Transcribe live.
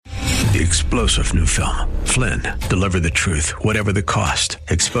The explosive new film, Flynn, deliver the truth, whatever the cost,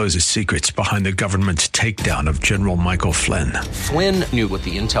 exposes secrets behind the government's takedown of General Michael Flynn. Flynn knew what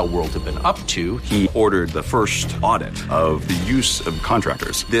the intel world had been up to. He ordered the first audit of the use of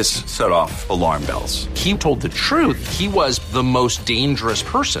contractors. This set off alarm bells. He told the truth. He was the most dangerous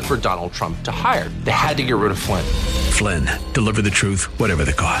person for Donald Trump to hire. They had to get rid of Flynn. Flynn, deliver the truth, whatever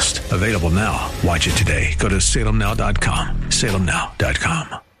the cost. Available now. Watch it today. Go to salemnow.com.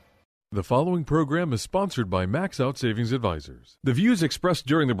 salemnow.com. The following program is sponsored by Max Out Savings Advisors. The views expressed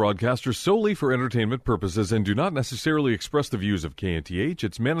during the broadcast are solely for entertainment purposes and do not necessarily express the views of KNTH,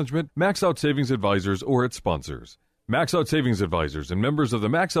 its management, Max Out Savings Advisors, or its sponsors. Max Out Savings Advisors and members of the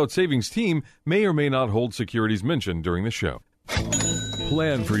Max Out Savings team may or may not hold securities mentioned during the show.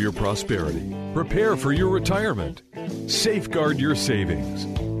 Plan for your prosperity. Prepare for your retirement. Safeguard your savings.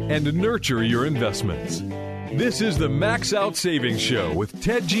 And nurture your investments. This is the Max Out Savings Show with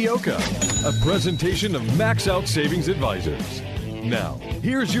Ted Gioka, a presentation of Max Out Savings Advisors. Now,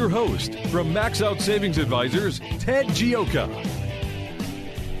 here's your host from Max Out Savings Advisors, Ted Gioka.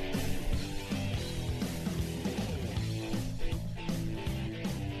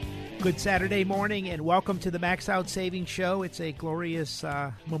 Good Saturday morning and welcome to the Max Out Savings Show. It's a glorious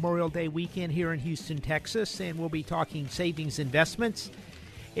Memorial Day weekend here in Houston, Texas, and we'll be talking savings investments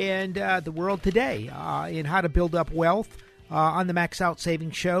and the world today in how to build up wealth. On the Max Out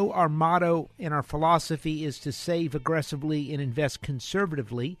Savings Show, our motto and our philosophy is to save aggressively and invest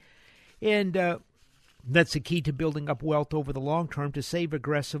conservatively. And that's the key to building up wealth over the long term, to save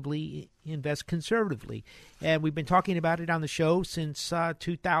aggressively, invest conservatively. And we've been talking about it on the show since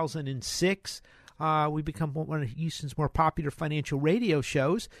 2006. We've become one of Houston's more popular financial radio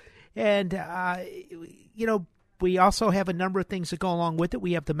shows. And, we also have a number of things that go along with it.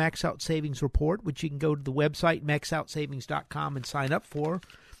 We have the Max Out Savings Report, which you can go to the website, maxoutsavings.com, and sign up for.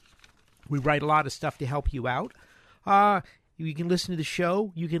 We write a lot of stuff to help you out. You can listen to the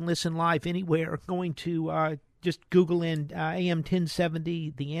show. You can listen live anywhere. Going to just Google in AM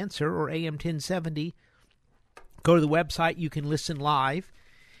 1070 The Answer or AM 1070. Go to the website. You can listen live.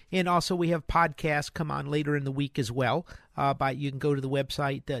 And also we have podcasts come on later in the week as well. You can go to the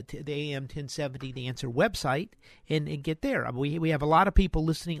website, the AM 1070 The Answer website, and get there. We have a lot of people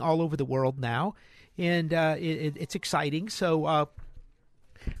listening all over the world now, and it's exciting. So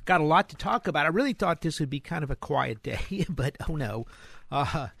got a lot to talk about. I really thought this would be kind of a quiet day, but oh no.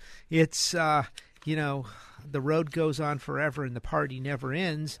 It's, the road goes on forever and the party never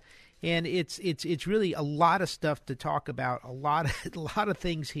ends. And it's really a lot of stuff to talk about, a lot of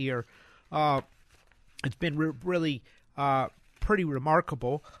things here. It's been really pretty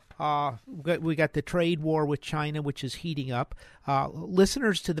remarkable. We got the trade war with China, which is heating up.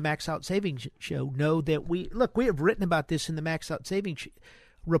 Listeners to the Max Out Savings Show know that we have written about this in the Max Out Savings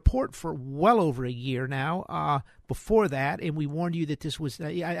Report for well over a year now. Before that, and we warned you that this was.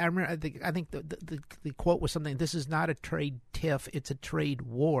 I remember. I think the quote was something. This is not a trade tiff; it's a trade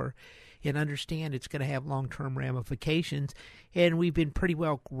war, and understand it's going to have long-term ramifications. And we've been pretty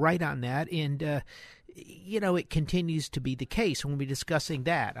well right on that, and it continues to be the case. And we'll be discussing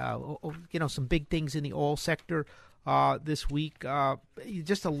that. Some big things in the oil sector this week.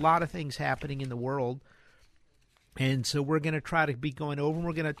 Just a lot of things happening in the world. And so we're going to try to be going over, and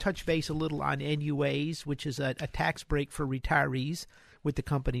we're going to touch base a little on NUAs, which is a tax break for retirees with the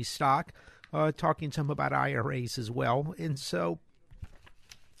company's stock, talking some about IRAs as well. And so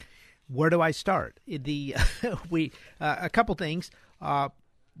where do I start? A couple things.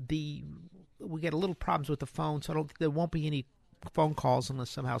 We get a little problems with the phone, so there won't be any phone calls unless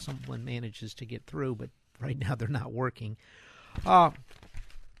somehow someone manages to get through, but right now they're not working.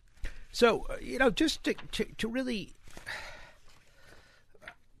 So, just to really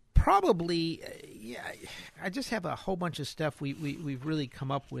probably, I just have a whole bunch of stuff we've really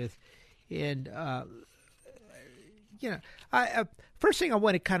come up with. And, first thing I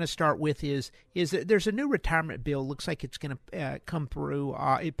want to kind of start with is that there's a new retirement bill. Looks like it's going to come through.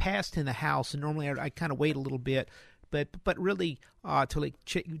 It passed in the House, and normally I kind of wait a little bit. But really,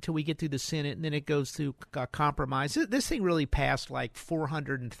 till we get through the Senate, and then it goes through compromise. This thing really passed like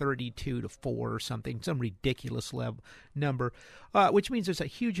 432 to 4 or something, some ridiculous number, which means there's a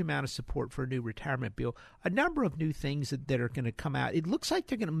huge amount of support for a new retirement bill. A number of new things that are going to come out. It looks like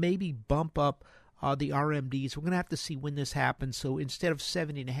they're going to maybe bump up the RMDs. We're going to have to see when this happens. So instead of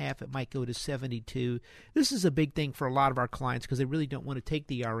 70.5, it might go to 72. This is a big thing for a lot of our clients because they really don't want to take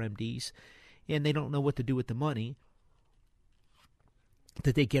the RMDs, and they don't know what to do with the money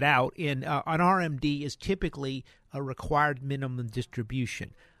that they get out. And an RMD is typically a required minimum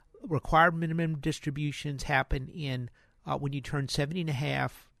distribution. Required minimum distributions happen in when you turn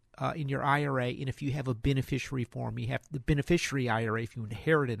 70.5 in your IRA, and if you have a beneficiary form, you have the beneficiary IRA. If you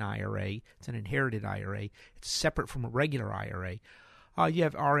inherit an IRA, it's an inherited IRA. It's separate from a regular IRA. You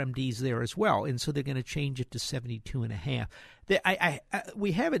have RMDs there as well, and so they're going to change it to 72.5.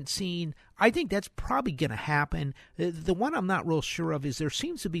 We haven't seen. I think that's probably going to happen. The one I'm not real sure of is there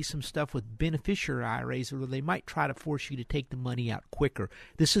seems to be some stuff with beneficiary IRAs where they might try to force you to take the money out quicker.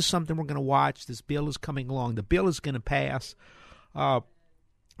 This is something we're going to watch. This bill is coming along. The bill is going to pass. The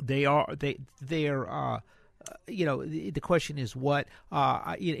question is what,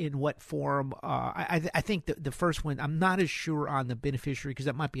 in what form. I think the first one, I'm not as sure on the beneficiary because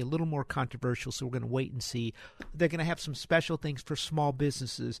that might be a little more controversial, so we're going to wait and see. They're going to have some special things for small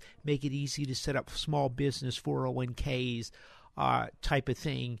businesses, make it easy to set up small business 401ks type of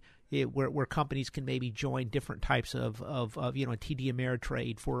thing, where companies can maybe join different types of TD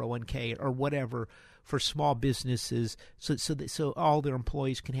Ameritrade 401k or whatever for small businesses, so all their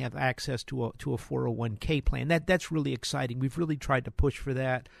employees can have access to a 401k plan. That's really exciting. We've really tried to push for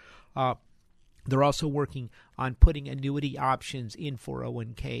that. They're also working on putting annuity options in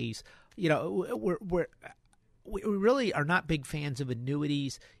 401ks. We really are not big fans of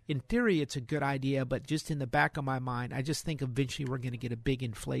annuities. In theory, it's a good idea, but just in the back of my mind, I just think eventually we're going to get a big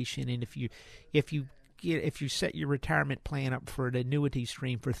inflation. And if you set your retirement plan up for an annuity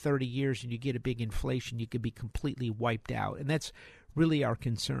stream for 30 years and you get a big inflation, you could be completely wiped out. And that's really our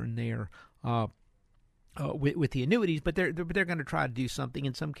concern there with the annuities. But they're going to try to do something.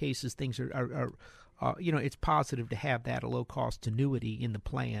 In some cases, things are it's positive to have that, a low-cost annuity in the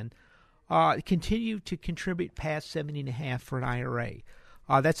plan. Continue to contribute past 70.5 for an IRA.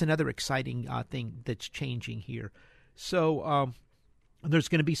 That's another exciting thing that's changing here. So there's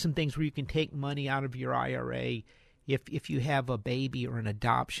going to be some things where you can take money out of your IRA if you have a baby or an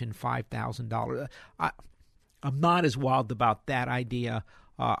adoption, $5,000. I'm not as wild about that idea.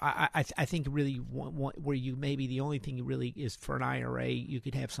 I think really where you maybe the only thing really is for an IRA, you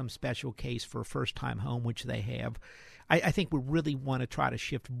could have some special case for a first-time home, which they have. I think we really want to try to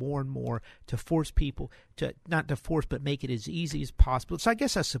shift more and more to force people to, not to force, but make it as easy as possible. So I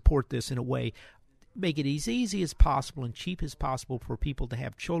guess I support this in a way. Make it as easy as possible and cheap as possible for people to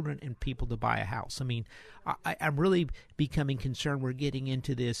have children and people to buy a house. I mean, I'm really becoming concerned we're getting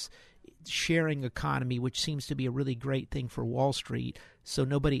into this sharing economy, which seems to be a really great thing for Wall Street, so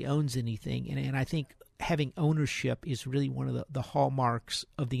nobody owns anything. And I think having ownership is really one of the hallmarks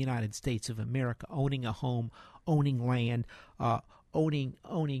of the United States of America. Owning a home, owning land,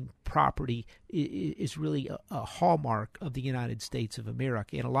 owning property is really a hallmark of the United States of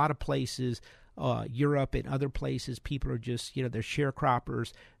America. In a lot of places, Europe and other places, people are just, they're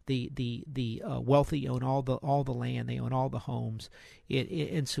sharecroppers. The wealthy own all the land, they own all the homes,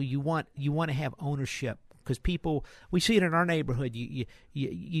 and so you want to have ownership, because people, we see it in our neighborhood. You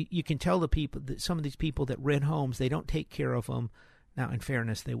can tell the people that some of these people that rent homes, they don't take care of them. Now, in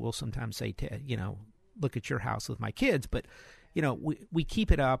fairness, they will sometimes say, look at your house with my kids, but we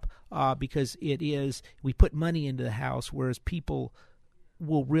keep it up because we put money into the house, whereas people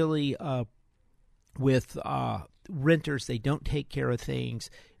will really with renters, they don't take care of things,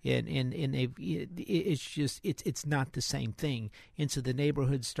 and it's not the same thing, and so the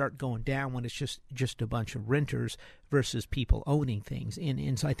neighborhoods start going down when it's just a bunch of renters versus people owning things,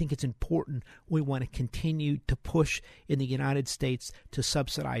 and so I think it's important. We want to continue to push in the United States to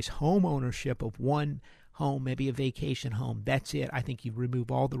subsidize home ownership of one home, maybe a vacation home. That's it. I think you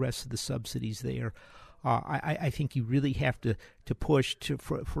remove all the rest of the subsidies there. I think you really have to push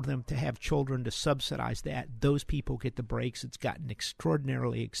for them to have children, to subsidize that. Those people get the breaks. It's gotten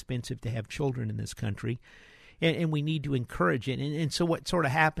extraordinarily expensive to have children in this country, and we need to encourage it. And so what sort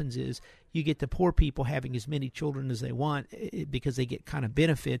of happens is you get the poor people having as many children as they want because they get kind of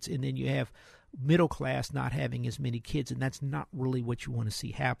benefits, and then you have middle class not having as many kids, and that's not really what you want to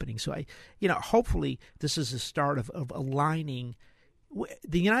see happening. So hopefully this is a start of aligning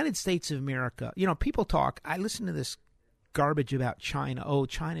the United States of America. People talk, I listen to this garbage about China. Oh,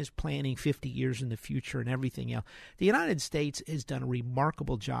 China's planning 50 years in the future and everything else. The United States has done a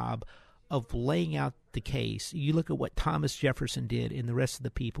remarkable job of laying out the case. You look at what Thomas Jefferson did and the rest of the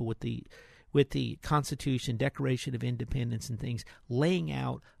people with the Constitution, Declaration of Independence and things, laying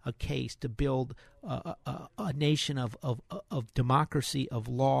out a case to build a nation of democracy, of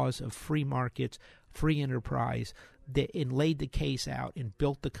laws, of free markets, free enterprise, and laid the case out and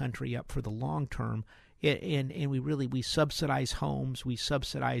built the country up for the long term. And we subsidize homes, we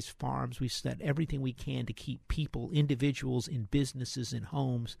subsidize farms, we set everything we can to keep people, individuals in businesses and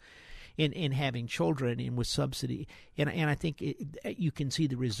homes. in having children and with subsidy. And I think you can see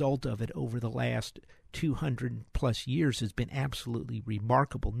the result of it over the last 200 plus years has been absolutely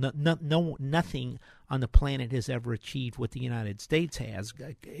remarkable. Nothing on the planet has ever achieved what the United States has,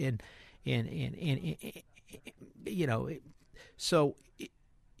 and you know, so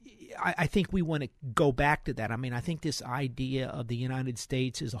I think we want to go back to that. I mean, I think this idea of the United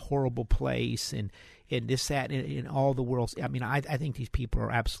States is a horrible place, and this, that, in all the world. I mean, I think these people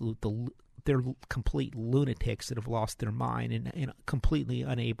are they're complete lunatics that have lost their mind and completely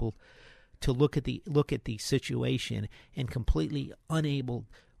unable to look at the situation, and completely unable.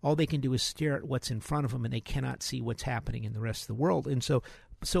 All they can do is stare at what's in front of them, and they cannot see what's happening in the rest of the world. And so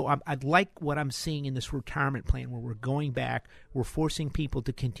I'd like what I'm seeing in this retirement plan, where we're going back, we're forcing people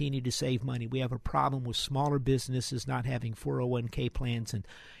to continue to save money. We have a problem with smaller businesses not having 401k plans,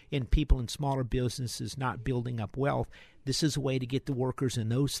 and people in smaller businesses not building up wealth. This is a way to get the workers in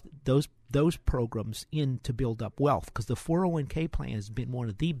those programs in to build up wealth, because the 401k plan has been one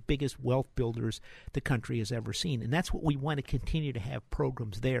of the biggest wealth builders the country has ever seen. And that's what we want to continue to have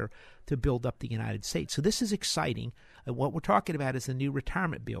programs there to build up the United States. So this is exciting. And what we're talking about is the new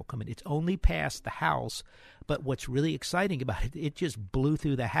retirement bill coming. It's only passed the House, but what's really exciting about it, it just blew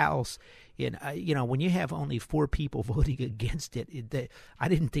through the House. And, you know, when you have only 4 people voting against it, I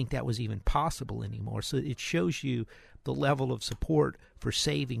didn't think that was even possible anymore. So it shows you the level of support for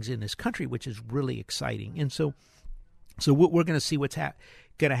savings in this country, which is really exciting. And so we're going to see what's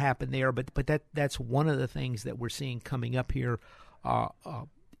going to happen there. But that's one of the things that we're seeing coming up here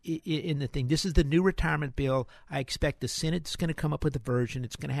in the thing. This is the new retirement bill. I expect the Senate's going to come up with a version.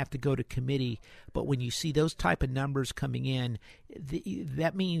 It's going to have to go to committee. But when you see those type of numbers coming in,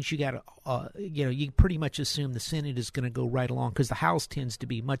 that means you got to, you pretty much assume the Senate is going to go right along, because the House tends to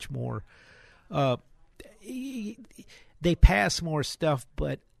be much more. They pass more stuff,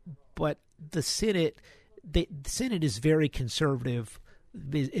 but the Senate is very conservative,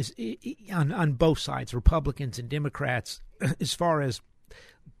 is on both sides, Republicans and Democrats, as far as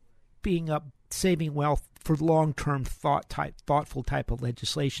being up, saving wealth for long-term thoughtful type of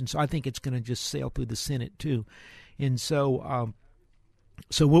legislation. So I think it's going to just sail through the Senate too, and so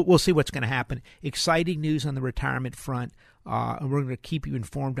we'll see what's going to happen. Exciting news on the retirement front. And we're going to keep you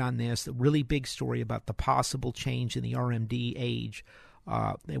informed on this. The really big story about the possible change in the RMD age.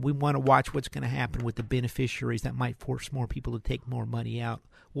 And we want to watch what's going to happen with the beneficiaries. That might force more people to take more money out.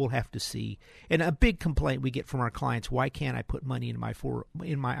 We'll have to see. And a big complaint we get from our clients: why can't I put money in my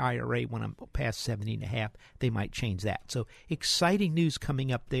IRA when I'm past 70 and a half? They might change that. So exciting news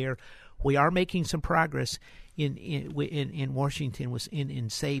coming up there. We are making some progress in Washington in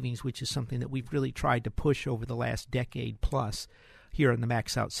savings, which is something that we've really tried to push over the last decade plus here on the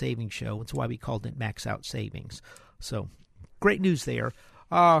Max Out Savings Show. That's why we called it Max Out Savings. So great news there.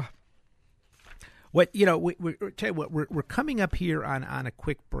 We're coming up here on a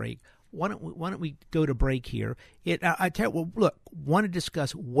quick break. Why don't we go to break here? I tell you, well, look, want to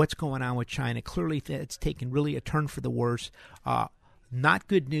discuss what's going on with China. Clearly, it's taken really a turn for the worse. Not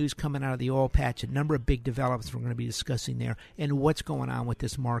good news coming out of the oil patch. A number of big developments we're going to be discussing there, and what's going on with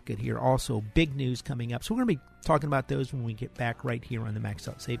this market here. Also, big news coming up. So we're going to be talking about those when we get back right here on the Max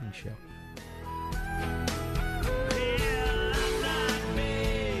Out Savings Show.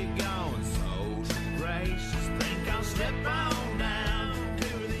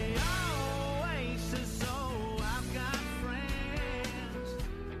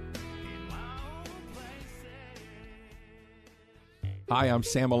 Hi, I'm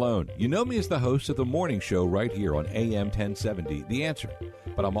Sam Malone. You know me as the host of the morning show right here on AM 1070, The Answer.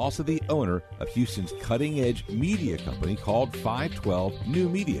 But I'm also the owner of Houston's cutting-edge media company called 512 New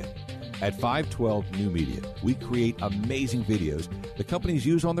Media. At 512 New Media, we create amazing videos the companies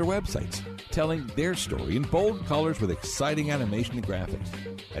use on their websites, telling their story in bold colors with exciting animation and graphics.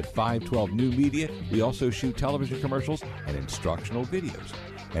 At 512 New Media, we also shoot television commercials and instructional videos.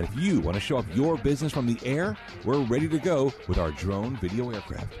 And if you want to show off your business from the air, we're ready to go with our drone video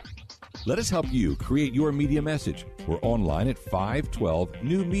aircraft. Let us help you create your media message. We're online at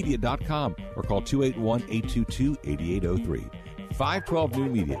 512newmedia.com or call 281-822-8803. 512 New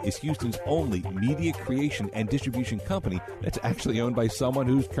Media is Houston's only media creation and distribution company that's actually owned by someone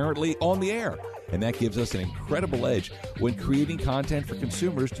who's currently on the air. And that gives us an incredible edge when creating content for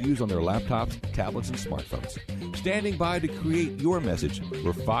consumers to use on their laptops, tablets, and smartphones. Standing by to create your message,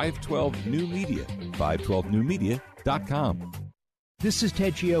 we're 512 New Media, 512newmedia.com. This is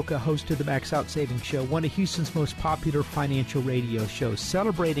Ted Gioka, host of the Max Out Savings Show, one of Houston's most popular financial radio shows,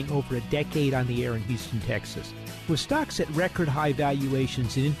 celebrating over a decade on the air in Houston, Texas. With stocks at record high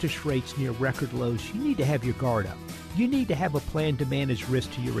valuations and interest rates near record lows, you need to have your guard up. You need to have a plan to manage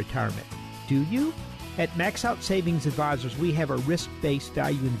risk to your retirement. Do you? At Max Out Savings Advisors, we have a risk-based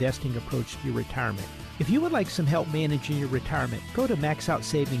value investing approach to your retirement. If you would like some help managing your retirement, go to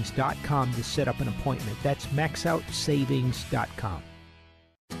maxoutsavings.com to set up an appointment. That's maxoutsavings.com.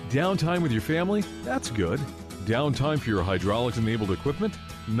 Downtime with your family? That's good. Downtime for your hydraulics-enabled equipment?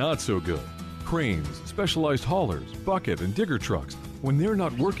 Not so good. Cranes, specialized haulers, bucket, and digger trucks. When they're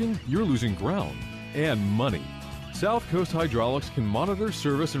not working, you're losing ground and money. South Coast Hydraulics can monitor,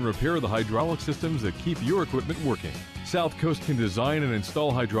 service, and repair the hydraulic systems that keep your equipment working. South Coast can design and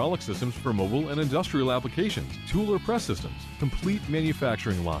install hydraulic systems for mobile and industrial applications, tool or press systems, complete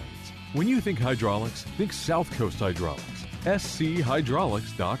manufacturing lines. When you think hydraulics, think South Coast Hydraulics.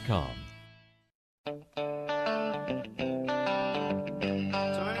 schydraulics.com.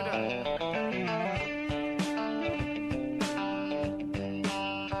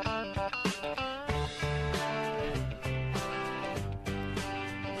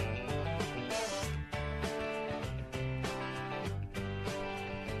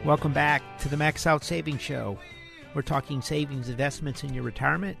 Welcome back to the Max Out Savings Show. We're talking savings, investments in your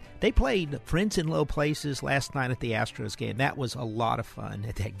retirement. They played Friends in Low Places last night at the Astros game. That was a lot of fun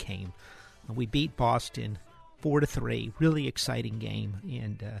at that game. We beat Boston 4-3. Really exciting game.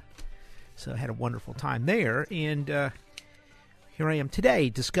 And so I had a wonderful time there. And here I am today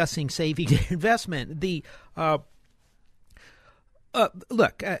discussing saving and investment.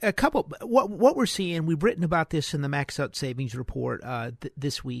 Look, a couple. What we're seeing, we've written about this in the Max Out Savings Report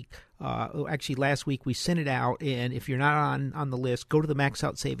this week. Actually, last week we sent it out, and if you're not on the list, go to the Max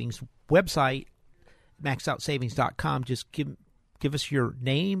Out Savings website, maxoutsavings.com. Just give us your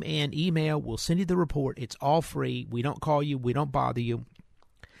name and email. We'll send you the report. It's all free. We don't call you. We don't bother you.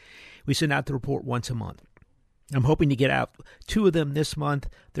 We send out the report once a month. I'm hoping to get out 2 of them this month.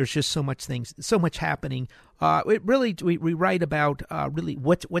 There's just so much happening. We write about really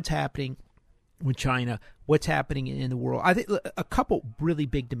what's happening with China, what's happening in the world. I think a couple really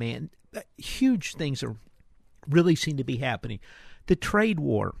big huge things really seem to be happening. The trade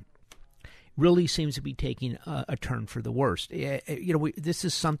war really seems to be taking a turn for the worst. This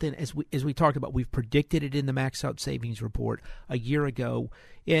is something, as we talked about, we've predicted it in the Max Out Savings Report a year ago,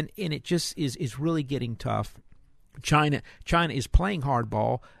 and it just is really getting tough. China is playing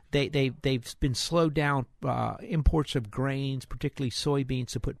hardball. They've been slowed down imports of grains, particularly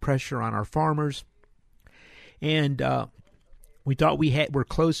soybeans, to put pressure on our farmers. And we thought we're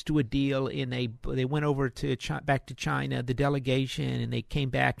close to a deal, and they went over to back to China, the delegation, and they came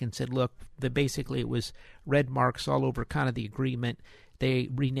back and said, look, basically it was red marks all over kind of the agreement. They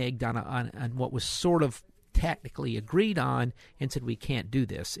reneged on what was sort of technically agreed on and said we can't do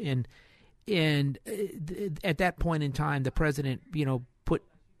this. And at that point in time, the president,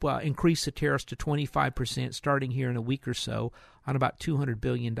 increased the tariffs to 25%, starting here in a week or so, on about $200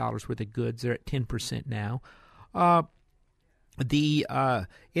 billion worth of goods. They're at 10% now.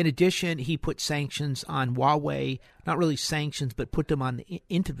 In addition, he put sanctions on Huawei, not really sanctions, but put them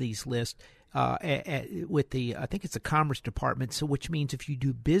into these lists with the, I think it's the Commerce Department. So, which means if you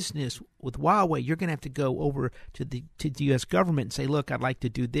do business with Huawei, you're going to have to go over to the U.S. government and say, look, I'd like to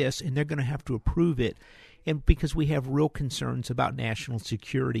do this, and they're going to have to approve it. And because we have real concerns about national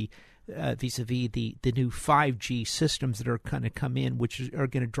security vis-a-vis the new 5G systems that are going to come in, which are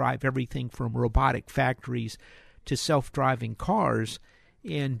going to drive everything from robotic factories to self-driving cars,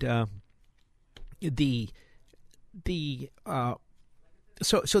 and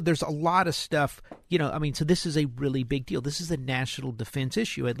so there's a lot of stuff, so this is a really big deal. This is a national defense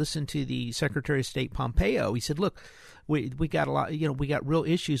issue. I listened to the Secretary of State Pompeo. He said, look, we got a lot, we got real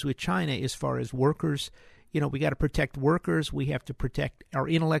issues with China as far as workers. We got to protect workers. We have to protect our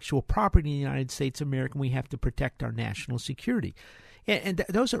intellectual property in the United States of America. And we have to protect our national security. And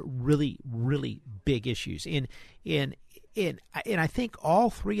those are really, really big issues. And I think all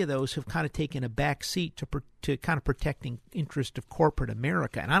 3 of those have kind of taken a back seat to kind of protecting interest of corporate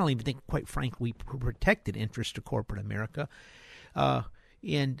America. And I don't even think, quite frankly, we protected interest of corporate America.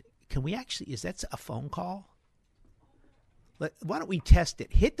 And can we actually, is that a phone call? Why don't we test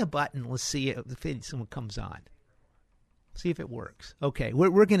it? Hit the button. Let's see if someone comes on. See if it works. Okay,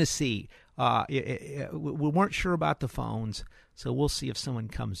 we're going to see. We weren't sure about the phones, so we'll see if someone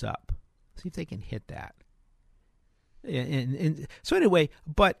comes up. See if they can hit that. And so anyway,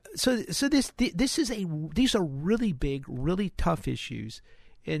 but so these are really big, really tough issues,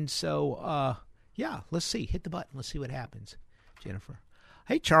 and so let's see. Hit the button. Let's see what happens. Jennifer.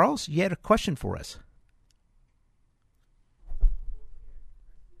 Hey, Charles, you had a question for us.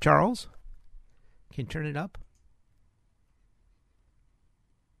 Charles, can you turn it up?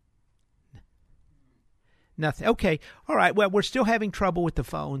 Nothing. Okay. All right. Well, we're still having trouble with the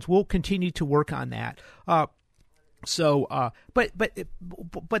phones. We'll continue to work on that. But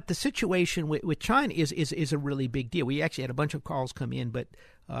the situation with China is a really big deal. We actually had a bunch of calls come in, but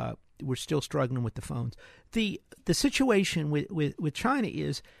we're still struggling with the phones. The situation with China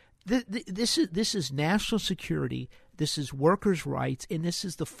is this is national security. This is workers' rights, and this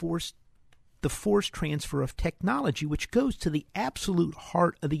is the forced transfer of technology, which goes to the absolute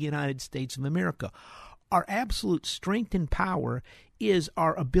heart of the United States of America. Our absolute strength and power is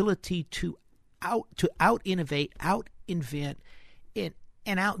our ability to out-innovate, out-invent, and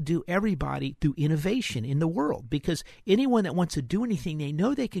outdo everybody through innovation in the world. Because anyone that wants to do anything, they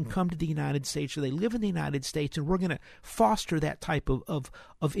know they can come to the United States, or they live in the United States, and we're going to foster that type of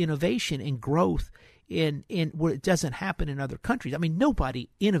innovation and growth in where it doesn't happen in other countries. I mean, nobody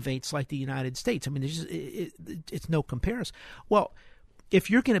innovates like the United States. I mean, it's no comparison. Well, if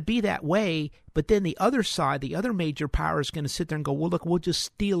you're going to be that way, but then the other side, the other major power is going to sit there and go, well, look, we'll just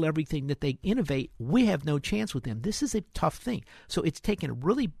steal everything that they innovate. We have no chance with them. This is a tough thing. So it's taken a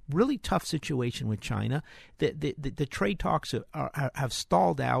really, really tough situation with China. The trade talks have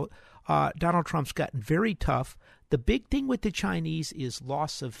stalled out. Donald Trump's gotten very tough. The big thing with the Chinese is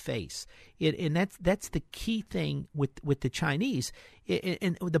loss of face, and that's the key thing with the Chinese.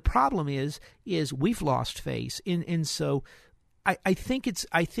 And the problem is we've lost face, and so I think it's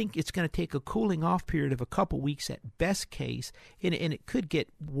going to take a cooling off period of a couple weeks at best case, and it could get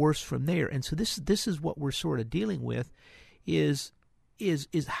worse from there. And so this is what we're sort of dealing with, is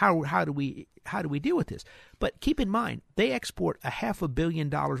how do we deal with this? But keep in mind, they export $500 million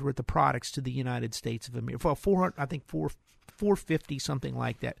worth of products to the United States of America. For $450 something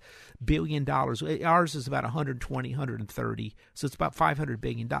like that $billion. Ours is about 130, so it's about $500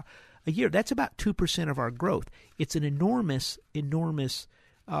 billion a year. That's about 2% of our growth. It's an enormous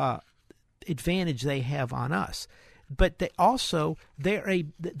advantage they have on us. But they're a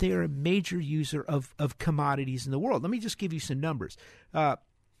major user of commodities in the world. Let me just give you some numbers.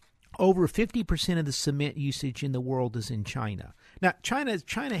 Over 50% of the cement usage in the world is in China. Now, China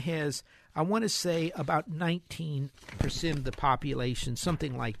has, I want to say, about 19% of the population,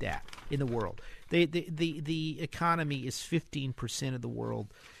 something like that, in the world. The economy is 15% of the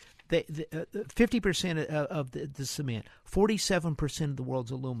world. 50% of the cement, 47% of the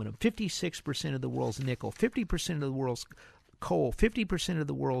world's aluminum, 56% of the world's nickel, 50% of the world's coal, 50% of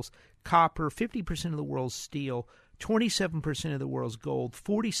the world's copper, 50% of the world's steel, 27% of the world's gold,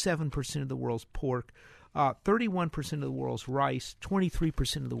 47% of the world's pork, 31% of the world's rice,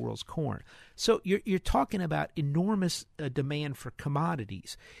 23% of the world's corn. So you're talking about enormous demand for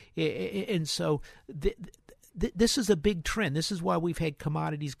commodities, and so this is a big trend. This is why we've had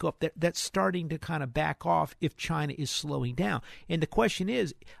commodities go up. That's starting to kind of back off if China is slowing down. And the question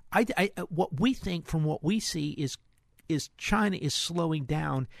is, what we think from what we see is China is slowing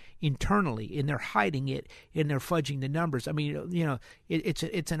down internally, and they're hiding it, and they're fudging the numbers. I mean,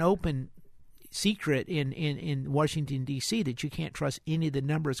 it's an open secret in Washington, D.C. that you can't trust any of the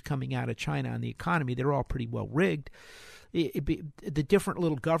numbers coming out of China on the economy. They're all pretty well rigged. The different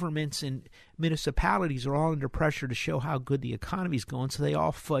little governments and municipalities are all under pressure to show how good the economy is going, so they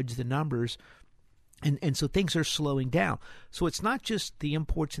all fudge the numbers, and so things are slowing down. So it's not just the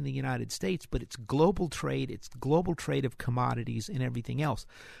imports in the United States, but it's global trade. It's global trade of commodities and everything else.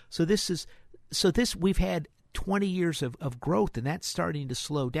 So we've had 20 years of growth, and that's starting to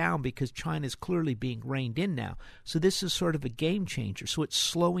slow down because China is clearly being reined in now. So this is sort of a game changer. So it's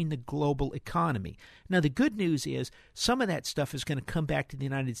slowing the global economy. Now, the good news is some of that stuff is going to come back to the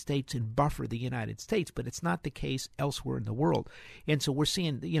United States and buffer the United States, but it's not the case elsewhere in the world. And so we're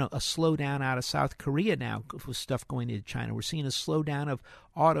seeing, a slowdown out of South Korea now with stuff going into China. We're seeing a slowdown of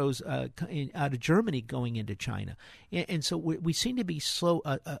autos out of Germany going into China. And so we seem to be slow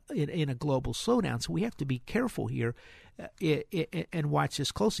in a global slowdown. So we have to be careful here and watch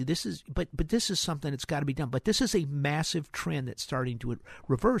this closely. But this is something that's got to be done. But this is a massive trend that's starting to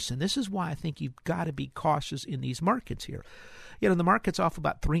reverse, and this is why I think you've got to be cautious in these markets here. The market's off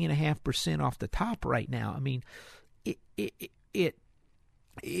about 3.5% off the top right now. I mean,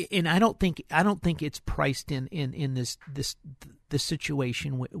 and I don't think it's priced in this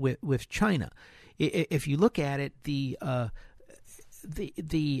situation with China. If you look at it, a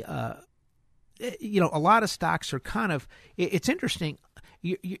lot of stocks are kind of. It's interesting.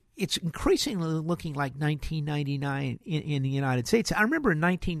 It's increasingly looking like 1999 in the United States. I remember in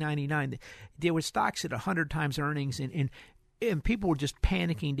 1999 there were stocks at 100 times earnings, and and people were just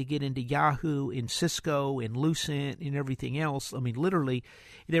panicking to get into Yahoo and Cisco and Lucent and everything else. I mean, literally,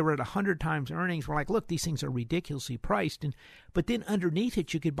 they were at 100 times earnings. We're like, look, these things are ridiculously priced. But then underneath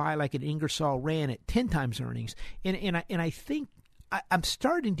it, you could buy like an Ingersoll Rand at 10 times earnings. And I think I'm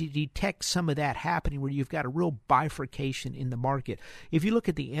starting to detect some of that happening, where you've got a real bifurcation in the market. If you look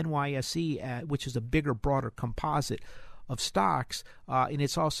at the NYSE, which is a bigger, broader composite of stocks, and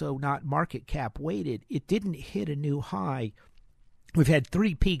it's also not market cap weighted, it didn't hit a new high. We've had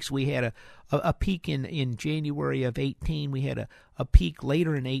three peaks. We had a peak in January of 18. We had a peak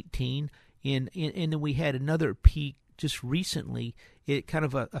later in 18, and then we had another peak just recently. It kind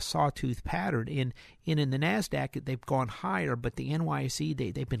of a sawtooth pattern. And in the NASDAQ, they've gone higher, but the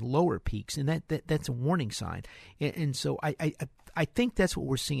NYSE, they've been lower peaks, and that's a warning sign. And so I think that's what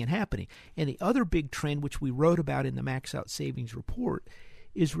we're seeing happening. And the other big trend, which we wrote about in the Max Out Savings Report,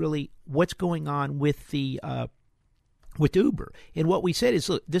 is really what's going on with with Uber. And what we said is,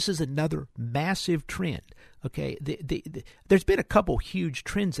 look, this is another massive trend. Okay, there's been a couple huge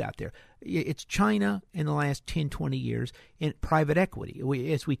trends out there. It's China in the last 10, 20 years, and private equity.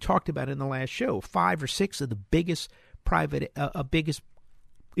 As we talked about in the last show, 5 or 6 of the biggest biggest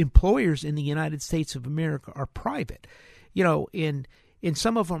employers in the United States of America are private. You know, and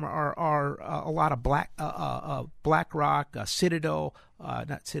some of them are a lot of BlackRock, Citadel,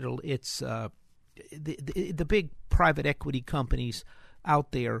 not Citadel. It's the big private equity companies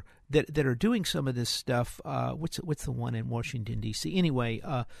out there that are doing some of this stuff. What's the one in Washington D.C.? Anyway,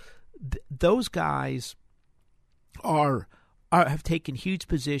 those guys have taken huge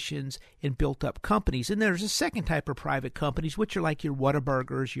positions and built up companies. And there's a second type of private companies, which are like your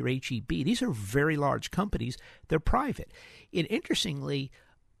Whataburgers, your H-E-B. These are very large companies. They're private. And interestingly,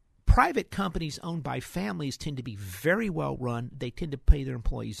 private companies owned by families tend to be very well run. They tend to pay their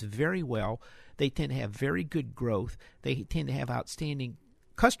employees very well. They tend to have very good growth. They tend to have outstanding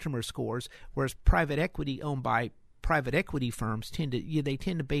customer scores, whereas private equity owned by private equity firms tend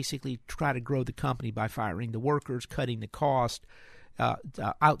to basically try to grow the company by firing the workers, cutting the cost,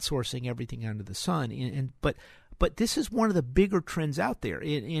 outsourcing everything under the sun. But this is one of the bigger trends out there.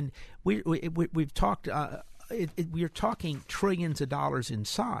 And we've talked. We're talking trillions of dollars in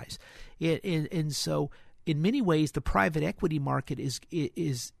size, and so in many ways the private equity market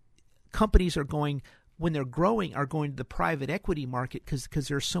is companies are going, when they're growing, are going to the private equity market because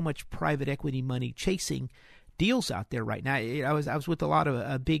there's so much private equity money chasing deals out there right now. I was with a lot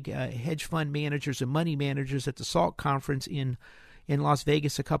of big hedge fund managers and money managers at the SALT conference in Las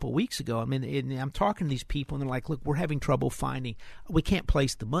Vegas a couple of weeks ago. I mean, and I'm talking to these people, and they're like, look, we're having trouble finding, we can't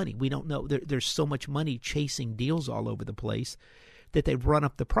place the money. We don't know. There's so much money chasing deals all over the place that they've run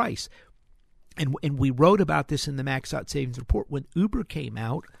up the price. And we wrote about this in the Max Out Savings Report. When Uber came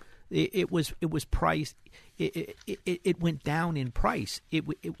out, it was priced. It went down in price.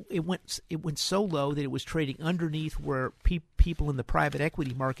 It went so low that it was trading underneath where people in the private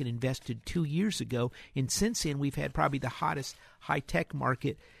equity market invested 2 years ago. And since then, we've had probably the hottest high-tech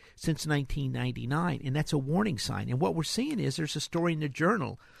market since 1999, and that's a warning sign. And what we're seeing is there's a story in the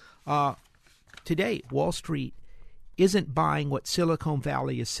Journal today. Wall Street isn't buying what Silicon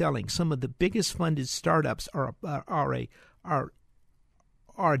Valley is selling. Some of the biggest funded startups are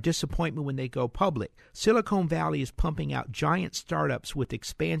a disappointment when they go public. Silicon Valley is pumping out giant startups with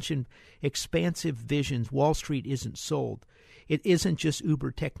expansive visions. Wall Street isn't sold. It isn't just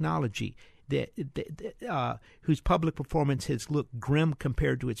Uber technology whose public performance has looked grim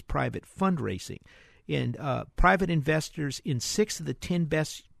compared to its private fundraising. And private investors in 6 of the 10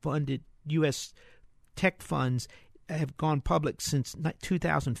 best funded U.S. tech funds have gone public since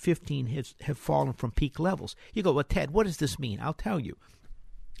 2015 have fallen from peak levels. You go, well, Ted, what does this mean? I'll tell you.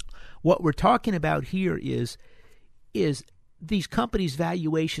 What we're talking about here is these companies'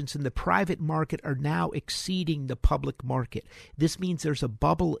 valuations in the private market are now exceeding the public market. This means there's a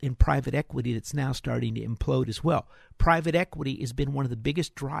bubble in private equity that's now starting to implode as well. Private equity has been one of the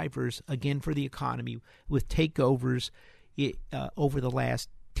biggest drivers, again, for the economy with takeovers over the last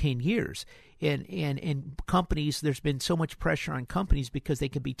 10 years. And companies, there's been so much pressure on companies because they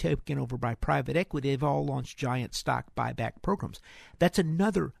can be taken over by private equity. They've all launched giant stock buyback programs. That's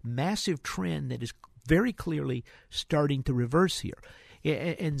another massive trend that is very clearly starting to reverse here.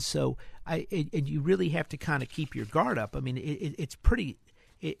 And so and you really have to kind of keep your guard up. I mean, it's pretty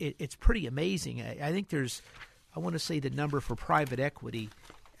amazing. I think I want to say the number for private equity.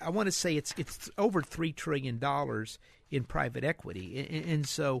 I want to say it's over $3 trillion in private equity. And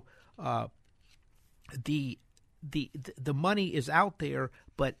so the money is out there,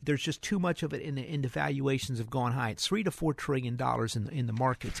 but there's just too much of it, and the valuations have gone high. It's $3 to $4 trillion in the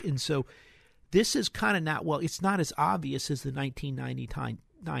markets, and so this is kind of not, well, it's not as obvious as the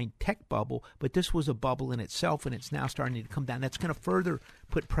 1999 tech bubble, but this was a bubble in itself, and it's now starting to come down. That's going to further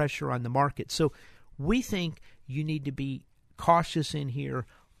put pressure on the market. So we think you need to be cautious in here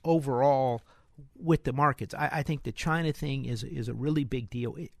overall with the markets. I think the China thing is a really big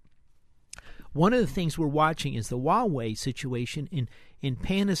deal. One of the things we're watching is the Huawei situation in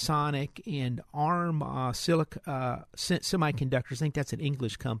Panasonic and ARM Semiconductors. I think that's an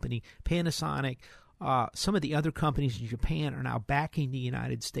English company. Panasonic, some of the other companies in Japan are now backing the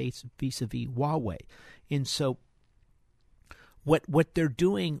United States vis-a-vis Huawei. And so what they're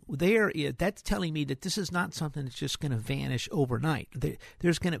doing there is that's telling me that this is not something that's just going to vanish overnight.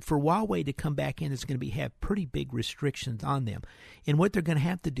 There's going to, for Huawei to come back in, there's going to have pretty big restrictions on them. And what they're going to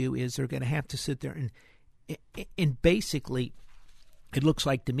have to do is they're going to have to sit there and basically, it looks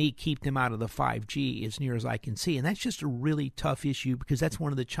like to me, keep them out of the 5G as near as I can see. And that's just a really tough issue because that's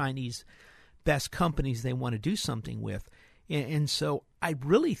one of the Chinese best companies they want to do something with. And so I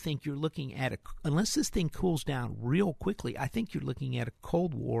really think you're looking at unless this thing cools down real quickly, I think you're looking at a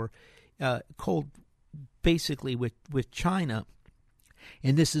Cold War, basically with China.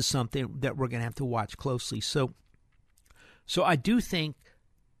 And this is something that we're going to have to watch closely. So I do think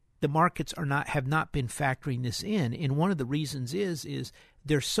the markets have not been factoring this in. And one of the reasons is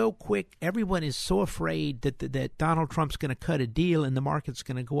they're so quick. Everyone is so afraid that Donald Trump's going to cut a deal and the market's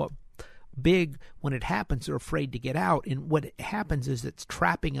going to go up big. When it happens, they're afraid to get out, and what happens is it's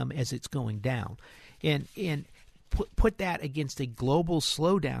trapping them as it's going down. And put that against a global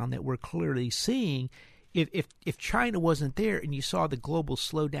slowdown that we're clearly seeing. If China wasn't there and you saw the global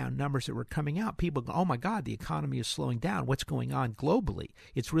slowdown numbers that were coming out, people go, oh my God, the economy is slowing down. What's going on globally?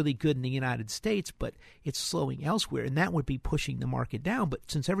 It's really good in the United States, but it's slowing elsewhere, and that would be pushing the market down.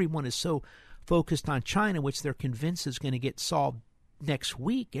 But since everyone is so focused on China, which they're convinced is going to get solved next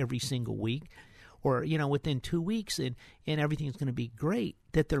week, every single week, or within 2 weeks, and everything's going to be great,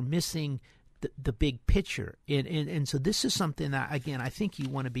 that they're missing the big picture. And so this is something that, again, I think you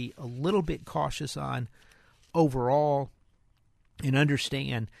want to be a little bit cautious on overall, and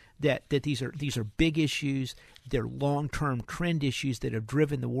understand that these are big issues. They're long-term trend issues that have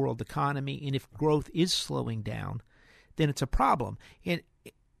driven the world economy, and if growth is slowing down, then it's a problem. And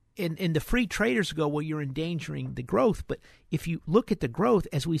the free traders go, well, you're endangering the growth. But if you look at the growth,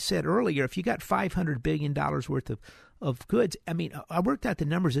 as we said earlier, if you got $500 billion worth of goods, I mean, I worked out the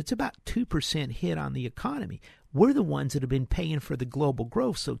numbers. It's about 2% hit on the economy. We're the ones that have been paying for the global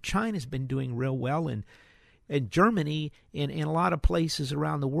growth. So China's been doing real well, and Germany and a lot of places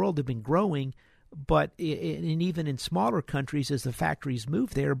around the world have been growing. But and even in smaller countries as the factories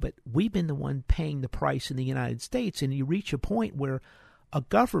move there, but we've been the one paying the price in the United States. And you reach a point where a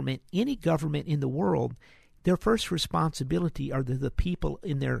government, any government in the world, their first responsibility are the people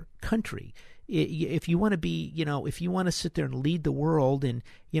in their country. If you want to be, if you want to sit there and lead the world and,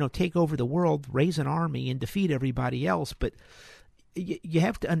 take over the world, raise an army and defeat everybody else, but you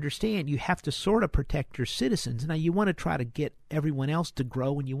have to understand you have to sort of protect your citizens. Now, you want to try to get everyone else to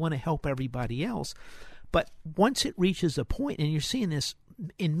grow and you want to help everybody else. But once it reaches a point, and you're seeing this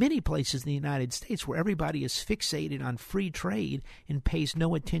in many places in the United States where everybody is fixated on free trade and pays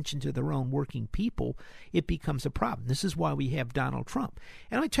no attention to their own working people, it becomes a problem. This is why we have Donald Trump.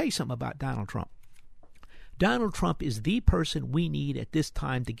 And let me tell you something about Donald Trump. Donald Trump is the person we need at this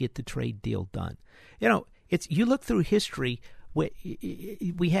time to get the trade deal done. You look through history,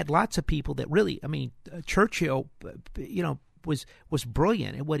 we had lots of people that really, Churchill, was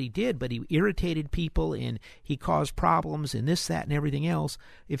brilliant at what he did, but he irritated people and he caused problems and this, that, and everything else.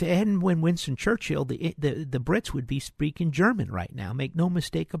 If it hadn't been Winston Churchill, the Brits would be speaking German right now. Make no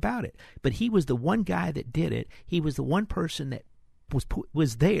mistake about it. But he was the one guy that did it. He was the one person that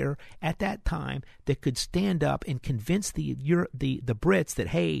was there at that time that could stand up and convince the Brits that,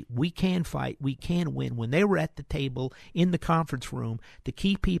 hey, we can fight, we can win. When they were at the table in the conference room, the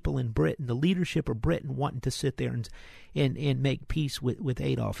key people in Britain, the leadership of Britain, wanting to sit there and make peace with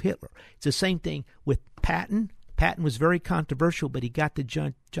Adolf Hitler. It's the same thing with Patton. Patton was very controversial, but he got the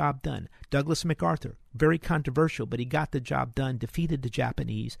job done. Douglas MacArthur, very controversial, but he got the job done, defeated the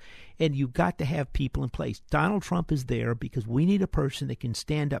Japanese, and you've got to have people in place. Donald Trump is there because we need a person that can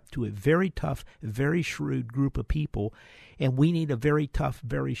stand up to a very tough, very shrewd group of people, and we need a very tough,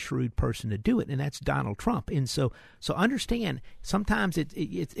 very shrewd person to do it, and that's Donald Trump. And so understand, sometimes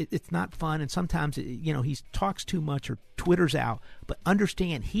it's not fun, and sometimes he talks too much or Twitters out, but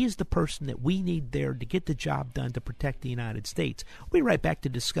understand he is the person that we need there to get the job done to protect the United States. We'll be right back to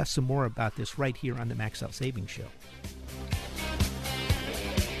discuss some more about this right here on the Max Out Savings Show.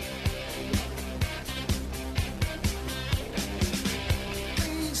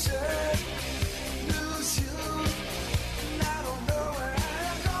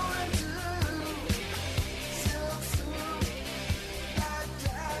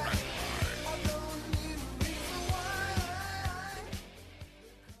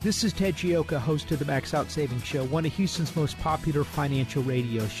 This is Ted Gioka, host of the Max Out Savings Show, one of Houston's most popular financial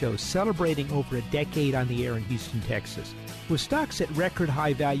radio shows, celebrating over a decade on the air in Houston, Texas. With stocks at record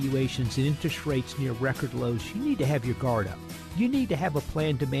high valuations and interest rates near record lows, you need to have your guard up. You need to have a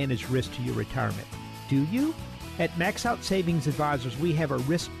plan to manage risk to your retirement. Do you? At Max Out Savings Advisors, we have a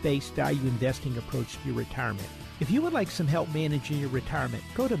risk-based value investing approach to your retirement. If you would like some help managing your retirement,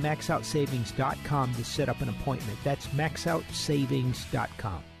 go to maxoutsavings.com to set up an appointment. That's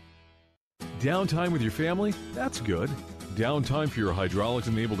maxoutsavings.com. Downtime with your family? That's good. Downtime for your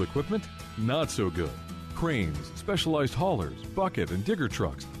hydraulics-enabled equipment? Not so good. Cranes, specialized haulers, bucket, and digger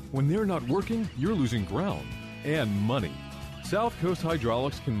trucks. When they're not working, you're losing ground and money. South Coast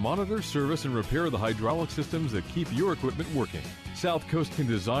Hydraulics can monitor, service, and repair the hydraulic systems that keep your equipment working. South Coast can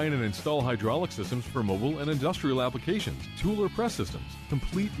design and install hydraulic systems for mobile and industrial applications, tool or press systems,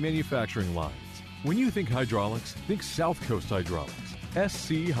 complete manufacturing lines. When you think hydraulics, think South Coast Hydraulics.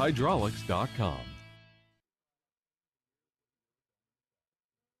 schydraulics.com.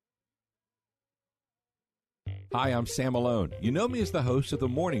 Hi, I'm Sam Malone. You know me as the host of the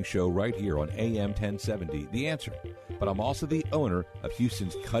morning show right here on AM 1070, The Answer. But I'm also the owner of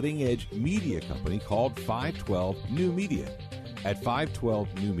Houston's cutting-edge media company called 512 New Media. At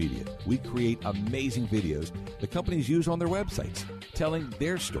 512 New Media, we create amazing videos the companies use on their websites, telling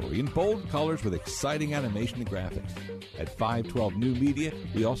their story in bold colors with exciting animation and graphics. At 512 New Media,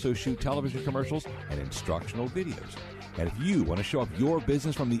 we also shoot television commercials and instructional videos. And if you want to show off your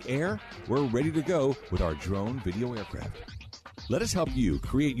business from the air, we're ready to go with our drone video aircraft. Let us help you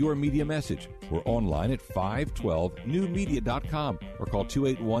create your media message. We're online at 512newmedia.com or call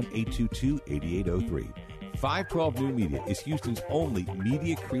 281-822-8803. 512 New Media is Houston's only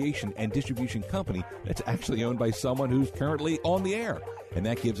media creation and distribution company that's actually owned by someone who's currently on the air. And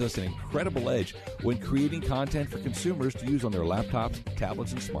that gives us an incredible edge when creating content for consumers to use on their laptops,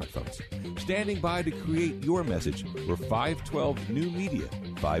 tablets, and smartphones. Standing by to create your message, we're 512 New Media,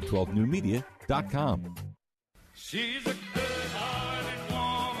 512newmedia.com. She's a good-hearted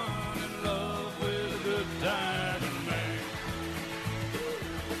woman in love with a good-timing man.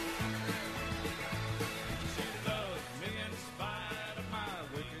 She loves me in spite of my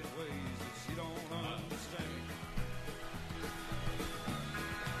wicked ways that she don't understand.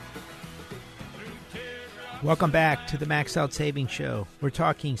 Welcome back to the Max Out Savings Show. We're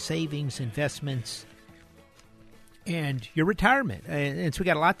talking savings, investments, and your retirement. And so we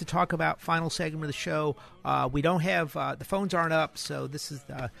got a lot to talk about. Final segment of the show. We don't have the phones aren't up, so this is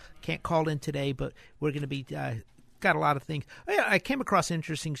can't call in today. But we're going to be got a lot of things. I came across an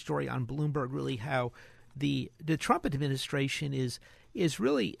interesting story on Bloomberg. Really, how the Trump administration is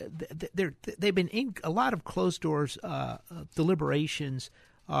really they've been in a lot of closed doors deliberations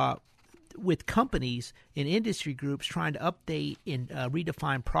with companies and industry groups trying to update and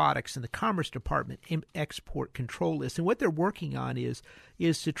redefine products in the Commerce Department export control list. And what they're working on is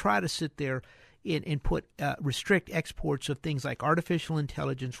to try to sit there and put restrict exports of things like artificial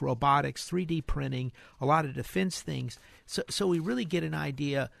intelligence, robotics, 3D printing, a lot of defense things. So we really get an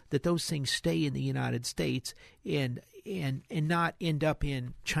idea that those things stay in the United States and not end up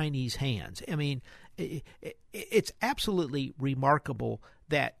in Chinese hands. I mean, it's absolutely remarkable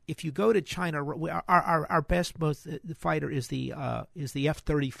that if you go to China, our best most fighter is the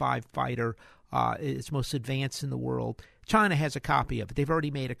F-35 fighter. It's most advanced in the world. China has a copy of it. They've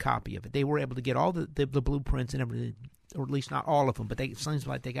already made a copy of it. They were able to get all the blueprints and everything, or at least not all of them, but it seems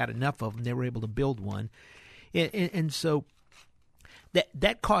like they got enough of them. They were able to build one, and so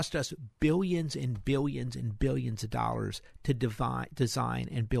that cost us billions and billions and billions of dollars to design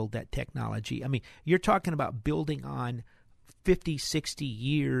and build that technology. I mean, you're talking about building on 50, 60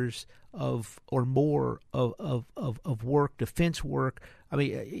 years of or more of work, defense work. I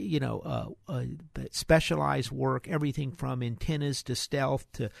mean, specialized work, everything from antennas to stealth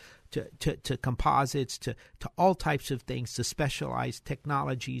to composites to all types of things, to specialized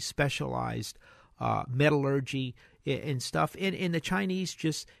technology, specialized metallurgy and stuff. And the Chinese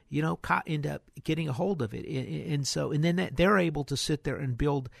just, end up getting a hold of it. And then they're able to sit there and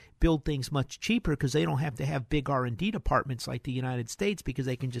build things much cheaper because they don't have to have big R&D departments like the United States, because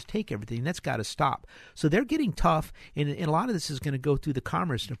they can just take everything. That's got to stop. So they're getting tough, and a lot of this is going to go through the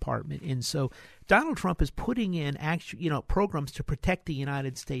Commerce Department. And so Donald Trump is putting in programs to protect the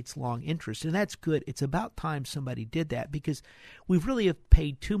United States' long interest, and that's good. It's about time somebody did that, because we really have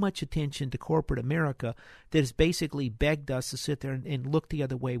paid too much attention to corporate America that has basically begged us to sit there and look the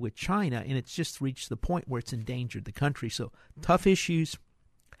other way with China, and it's just reached the point where it's endangered the country. So tough issues.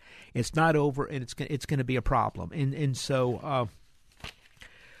 It's not over, and it's going to be a problem. And so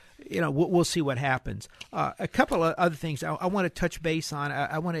we'll see what happens. A couple of other things I want to touch base on.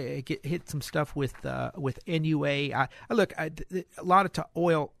 I want to hit some stuff with NUA. A lot of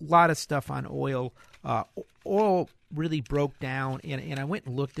oil, a lot of stuff on oil. Oil really broke down, and I went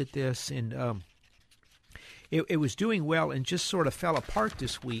and looked at this, and it was doing well and just sort of fell apart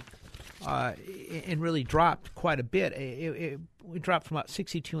this week. And really dropped quite a bit. It dropped from about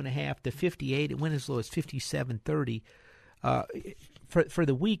 62.5 to 58. It went as low as 57.30. For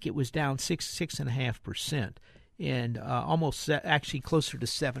the week, it was down 6.5%, and almost actually closer to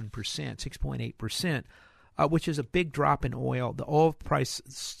 7%, 6.8%, which is a big drop in oil. The oil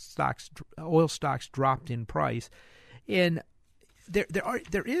stocks dropped in price, and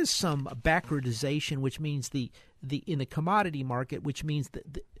there is some backwardization, which means in the commodity market, which means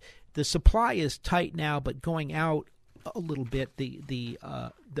that the supply is tight now, but going out a little bit, the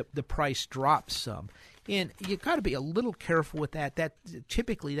price drops some, and you got to be a little careful with that. That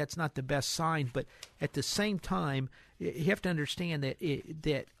typically that's not the best sign, but at the same time, you have to understand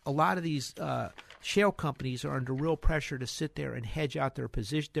that a lot of these shale companies are under real pressure to sit there and hedge out their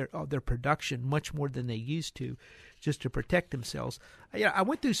position, their production much more than they used to, just to protect themselves. I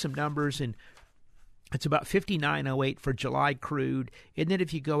went through some numbers, and it's about 59.08 for July crude, and then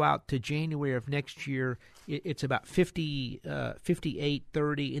if you go out to January of next year, it's about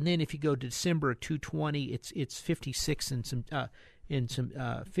 58.30, and then if you go to December of 220, it's 56 and some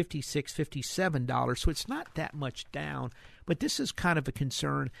 $56, $57. So it's not that much down, but this is kind of a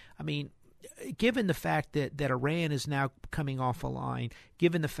concern. I mean, given the fact that Iran is now coming off a line,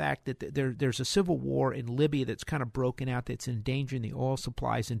 given the fact that there's a civil war in Libya that's kind of broken out, that's endangering the oil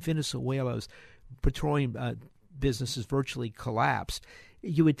supplies, and Venezuela's petroleum business has virtually collapsed,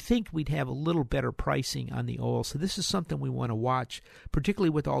 you would think we'd have a little better pricing on the oil. So this is something we want to watch, particularly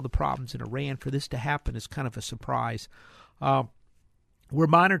with all the problems in Iran. For this to happen is kind of a surprise. We're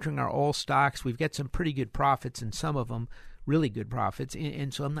monitoring our oil stocks. We've got some pretty good profits in some of them, really good profits,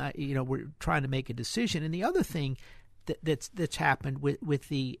 and so I'm not, we're trying to make a decision. And the other thing that's happened with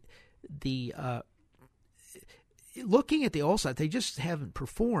the looking at the oil side, they just haven't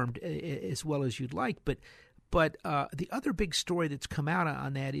performed as well as you'd like. But the other big story that's come out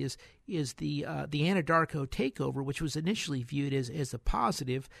on that is the Anadarko takeover, which was initially viewed as a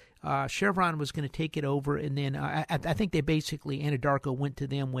positive. Chevron was going to take it over, and then I think Anadarko went to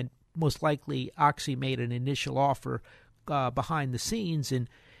them when most likely Oxy made an initial offer behind the scenes, and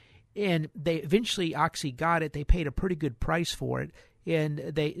they eventually Oxy got it. They paid a pretty good price for it, and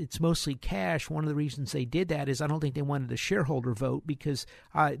it's mostly cash. One of the reasons they did that is I don't think they wanted a shareholder vote, because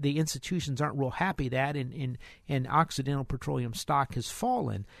the institutions aren't real happy that, and Occidental Petroleum stock has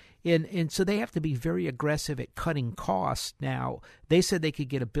fallen. And so they have to be very aggressive at cutting costs now. They said they could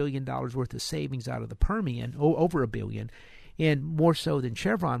get $1 billion worth of savings out of the Permian, over $1 billion, and more so than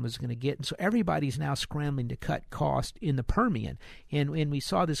Chevron was going to get. And so everybody's now scrambling to cut cost in the Permian. And we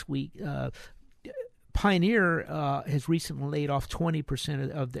saw this week, Pioneer has recently laid off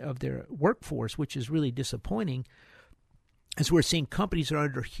 20% of their workforce, which is really disappointing, as we're seeing companies are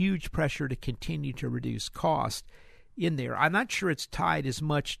under huge pressure to continue to reduce cost in there. I'm not sure it's tied as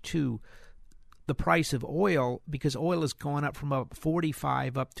much to the price of oil, because oil has gone up from about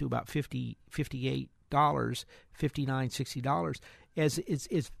 $45 up to about $50, $58, $59, $60, as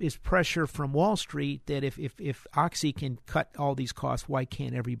is pressure from Wall Street that if Oxy can cut all these costs, why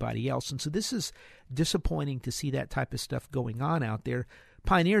can't everybody else? And so this is disappointing to see that type of stuff going on out there.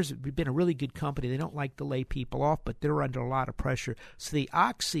 Pioneer's been a really good company. They don't like to lay people off, but they're under a lot of pressure. So the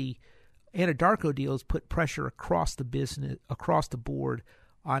Oxy Anadarko deal has put pressure across the business, across the board,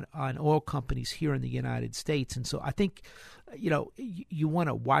 on oil companies here in the United States. And so I think, you want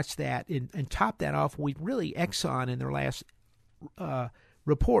to watch that and top that off. Exxon in their last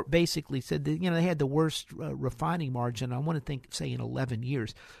report basically said that, they had the worst refining margin, I want to say in 11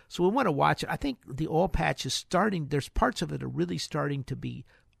 years. So we want to watch it. I think the oil patch is starting, there's parts of it are really starting to be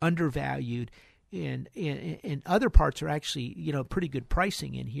undervalued, and other parts are actually, pretty good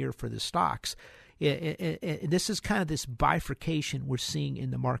pricing in here for the stocks. And this is kind of this bifurcation we're seeing in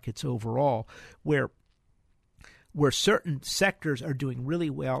the markets overall, where certain sectors are doing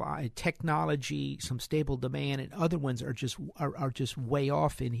really well, technology, some stable demand, and other ones are just way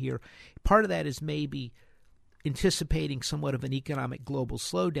off in here. Part of that is maybe anticipating somewhat of an economic global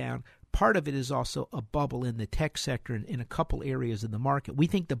slowdown. Part of it is also a bubble in the tech sector in a couple areas of the market. We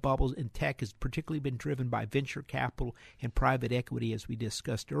think the bubble in tech has particularly been driven by venture capital and private equity, as we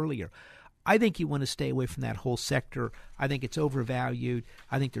discussed earlier. I think you want to stay away from that whole sector. I think it's overvalued.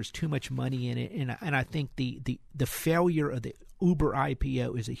 I think there's too much money in it, and I think the failure of the Uber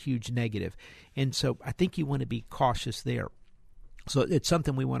IPO is a huge negative. And so I think you want to be cautious there. So it's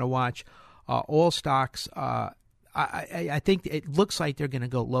something we want to watch. Oil stocks, I think it looks like they're going to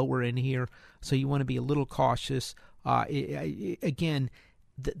go lower in here, so you want to be a little cautious. Again,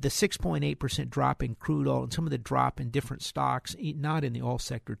 the 6.8% drop in crude oil and some of the drop in different stocks, not in the oil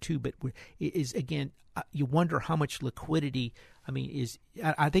sector too, but is again, you wonder how much liquidity.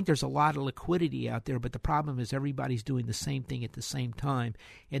 I think there's a lot of liquidity out there, but the problem is everybody's doing the same thing at the same time,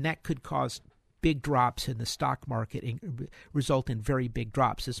 and that could cause big drops in the stock market and result in very big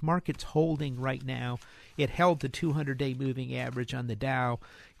drops. This market's holding right now. It held the 200-day moving average on the Dow.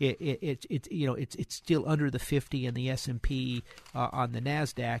 It's still under the 50 in the S&P on the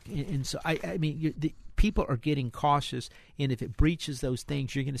Nasdaq, and so people are getting cautious. And if it breaches those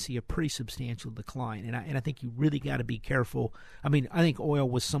things, you're going to see a pretty substantial decline. And I think you really got to be careful. I think oil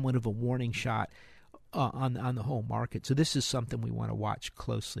was somewhat of a warning shot on the whole market. So this is something we want to watch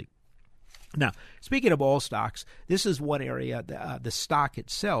closely. Now, speaking of oil stocks, this is one area, the stock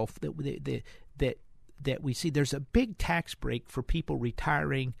itself, that we see. There's a big tax break for people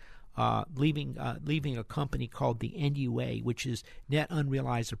retiring, leaving a company called the NUA, which is Net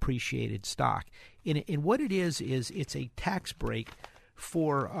Unrealized Appreciated Stock. And what it is it's a tax break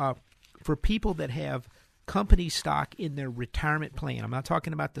for people that have company stock in their retirement plan. I'm not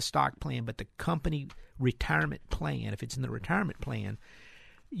talking about the stock plan, but the company retirement plan. If it's in the retirement plan,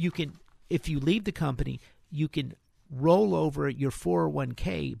 you can. If you leave the company, you can roll over your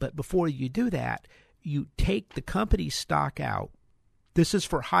 401k, but before you do that, you take the company stock out. This is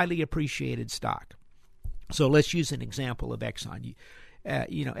for highly appreciated stock. So let's use an example of Exxon.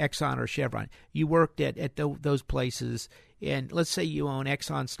 Exxon or Chevron. You worked at those places, and let's say you own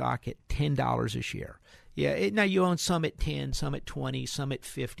Exxon stock at $10 a share. Now you own some at 10, some at 20, some at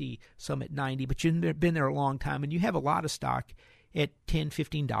 50, some at 90, but you've been there a long time, and you have a lot of stock at $10,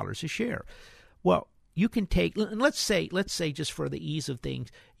 $15 a share. Well, you can take, and let's say just for the ease of things,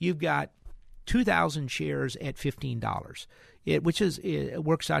 you've got 2,000 shares at $15, it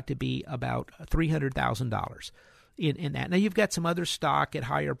works out to be about $300,000 in that. Now you've got some other stock at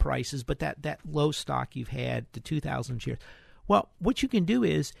higher prices, but that low stock you've had, the 2,000 shares. Well, what you can do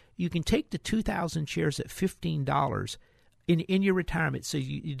is you can take the 2,000 shares at $15 in your retirement. So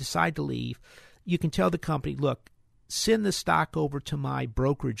you decide to leave. You can tell the company, look, send the stock over to my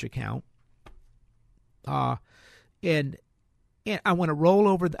brokerage account, and I want to roll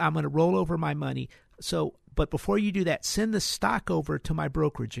over. I'm going to roll over my money. So, but before you do that, send the stock over to my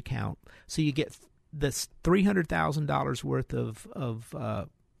brokerage account. So you get this $300,000 worth of.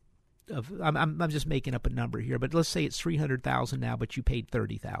 I'm just making up a number here, but let's say it's $300,000 now, but you paid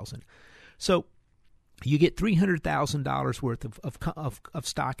 $30,000. So you get $300,000 worth of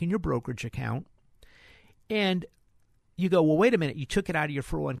stock in your brokerage account, and you go, well, wait a minute, you took it out of your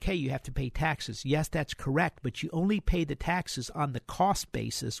 401k, you have to pay taxes. Yes, that's correct, but you only pay the taxes on the cost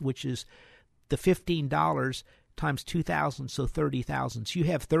basis, which is the $15 times 2,000, so 30,000. So you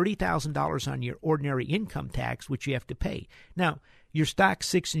have $30,000 on your ordinary income tax, which you have to pay. Now, your stock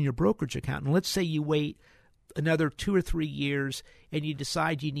sits in your brokerage account, and let's say you wait another 2 or 3 years and you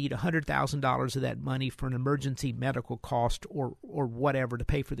decide you need $100,000 of that money for an emergency medical cost or whatever to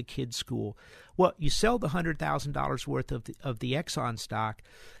pay for the kids' school. Well, you sell the $100,000 worth of the Exxon stock.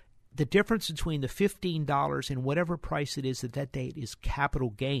 The difference between the $15 and whatever price it is at that date is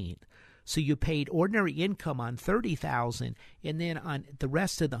capital gain. So you paid ordinary income on $30,000, and then on the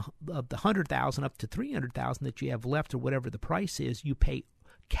rest of the $100,000 up to $300,000 that you have left, or whatever the price is, you pay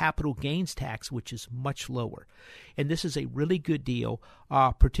capital gains tax, which is much lower. And this is a really good deal,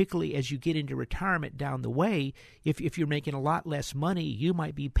 particularly as you get into retirement down the way. If you're making a lot less money, you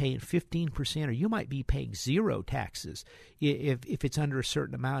might be paying 15%, or you might be paying zero taxes if it's under a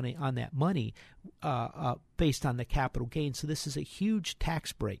certain amount on that money based on the capital gain. So this is a huge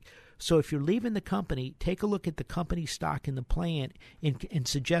tax break. So if you're leaving the company, take a look at the company stock in the plan and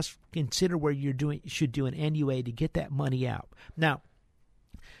consider where you should do an NUA to get that money out. Now,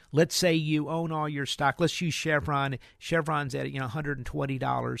 let's say you own all your stock. Let's use Chevron. Chevron's at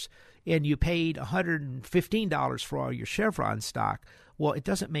 $120, and you paid $115 for all your Chevron stock. Well, it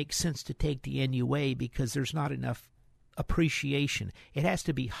doesn't make sense to take the NUA because there's not enough appreciation. It has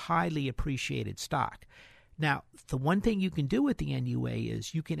to be highly appreciated stock. Now, the one thing you can do with the NUA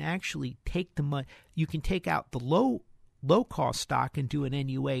is you can actually take the money. You can take out the low cost stock and do an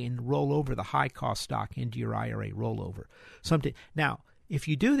NUA and roll over the high cost stock into your IRA rollover. Now, if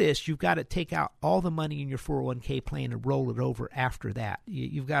you do this, you've got to take out all the money in your 401k plan and roll it over after that.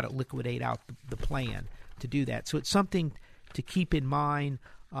 You've got to liquidate out the plan to do that. So it's something to keep in mind.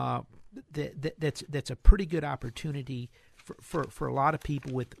 That's a pretty good opportunity for a lot of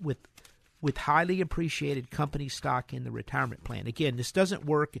people with with highly appreciated company stock in the retirement plan. Again, this doesn't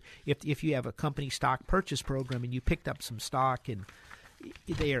work if you have a company stock purchase program and you picked up some stock and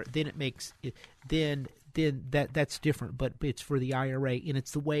then it makes it, then that's different. But it's for the IRA, and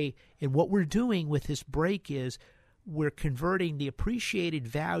it's the way. And what we're doing with this break is we're converting the appreciated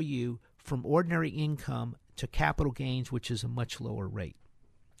value from ordinary income to capital gains, which is a much lower rate.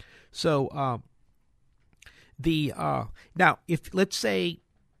 So now, if let's say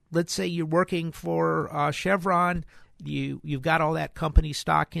you're working for Chevron, you've got all that company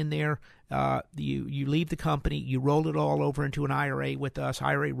stock in there. You leave the company, you roll it all over into an IRA with us,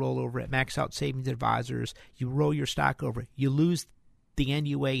 IRA rollover at Max Out Savings Advisors. You roll your stock over, you lose the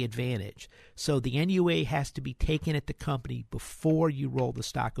NUA advantage. So the NUA has to be taken at the company before you roll the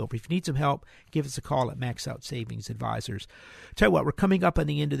stock over. If you need some help, give us a call at Max Out Savings Advisors. Tell you what, we're coming up on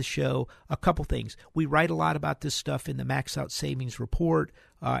the end of the show. A couple things. We write a lot about this stuff in the Max Out Savings Report,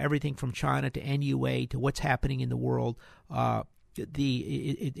 everything from China to NUA to what's happening in the world.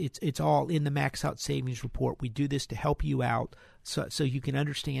 It's all in the Max Out Savings Report. We do this to help you out so you can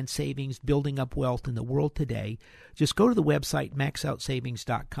understand savings, building up wealth in the world today. Just go to the website,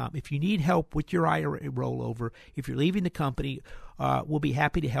 maxoutsavings.com. If you need help with your IRA rollover, if you're leaving the company, we'll be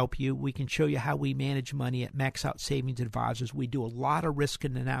happy to help you. We can show you how we manage money at Max Out Savings Advisors. We do a lot of risk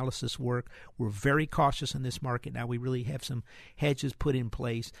and analysis work. We're very cautious in this market now. We really have some hedges put in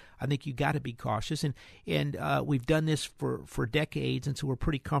place. I think you got to be cautious, and we've done this for decades, and so we're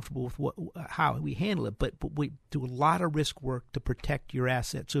pretty comfortable with how we handle it. But we do a lot of risk work to protect your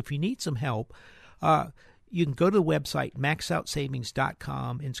assets. So if you need some help, you can go to the website,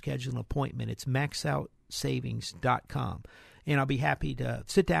 maxoutsavings.com, and schedule an appointment. It's maxoutsavings.com. And I'll be happy to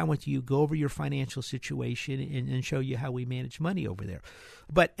sit down with you, go over your financial situation, and show you how we manage money over there.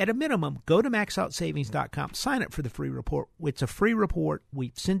 But at a minimum, go to maxoutsavings.com, sign up for the free report. It's a free report.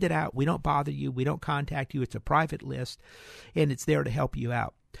 We send it out. We don't bother you. We don't contact you. It's a private list, and it's there to help you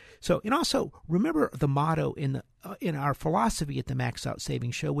out. So, and also remember the motto in our philosophy at the Max Out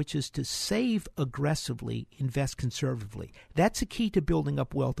Savings Show, which is to save aggressively, invest conservatively. That's the key to building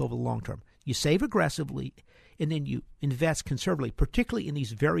up wealth over the long term. You save aggressively, and then you invest conservatively, particularly in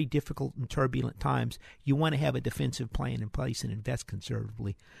these very difficult and turbulent times. You want to have a defensive plan in place and invest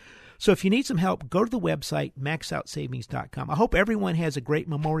conservatively. So if you need some help, go to the website, maxoutsavings.com. I hope everyone has a great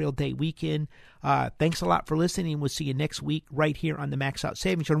Memorial Day weekend. Thanks a lot for listening. We'll see you next week right here on the Max Out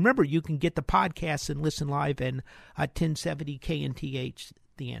Savings Show. Remember, you can get the podcast and listen live in 1070 KNTH,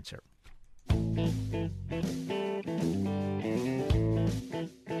 The Answer.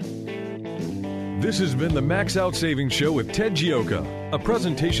 This has been the Max Out Savings Show with Ted Gioka, a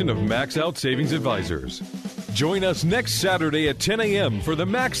presentation of Max Out Savings Advisors. Join us next Saturday at 10 a.m. for the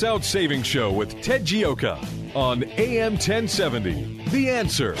Max Out Savings Show with Ted Gioka on AM 1070. The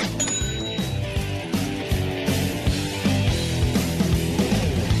Answer.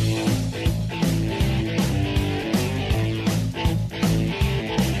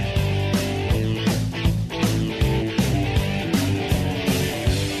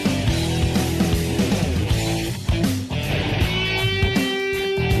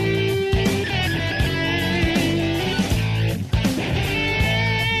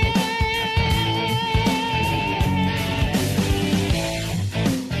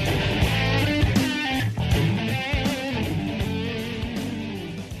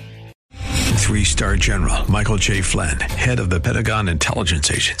 Three-star General Michael J. Flynn, head of the Pentagon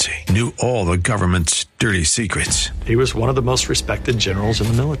Intelligence Agency, knew all the government's dirty secrets. He was one of the most respected generals in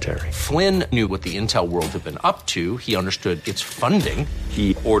the military. Flynn knew what the intel world had been up to. He understood its funding.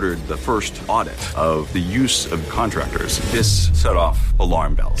 He ordered the first audit of the use of contractors. This set off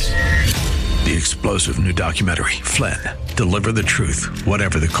alarm bells. The explosive new documentary, Flynn, Deliver the Truth,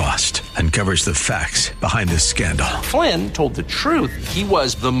 Whatever the Cost, uncovers the facts behind this scandal. Flynn told the truth. He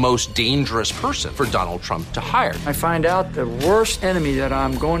was the most dangerous person for Donald Trump to hire. I find out the worst enemy that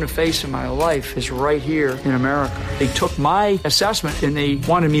I'm going to face in my life is right here in America. They took my assessment and they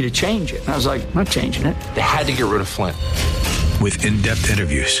wanted me to change it. And I was like, I'm not changing it. They had to get rid of Flynn. With in-depth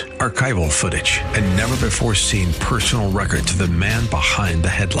interviews, archival footage, and never-before-seen personal records of the man behind the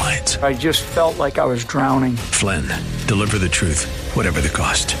headlines. I just felt like I was drowning. Flynn, Deliver the Truth, Whatever the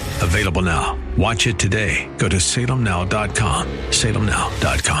Cost. Available now. Watch it today. Go to salemnow.com.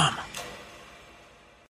 salemnow.com.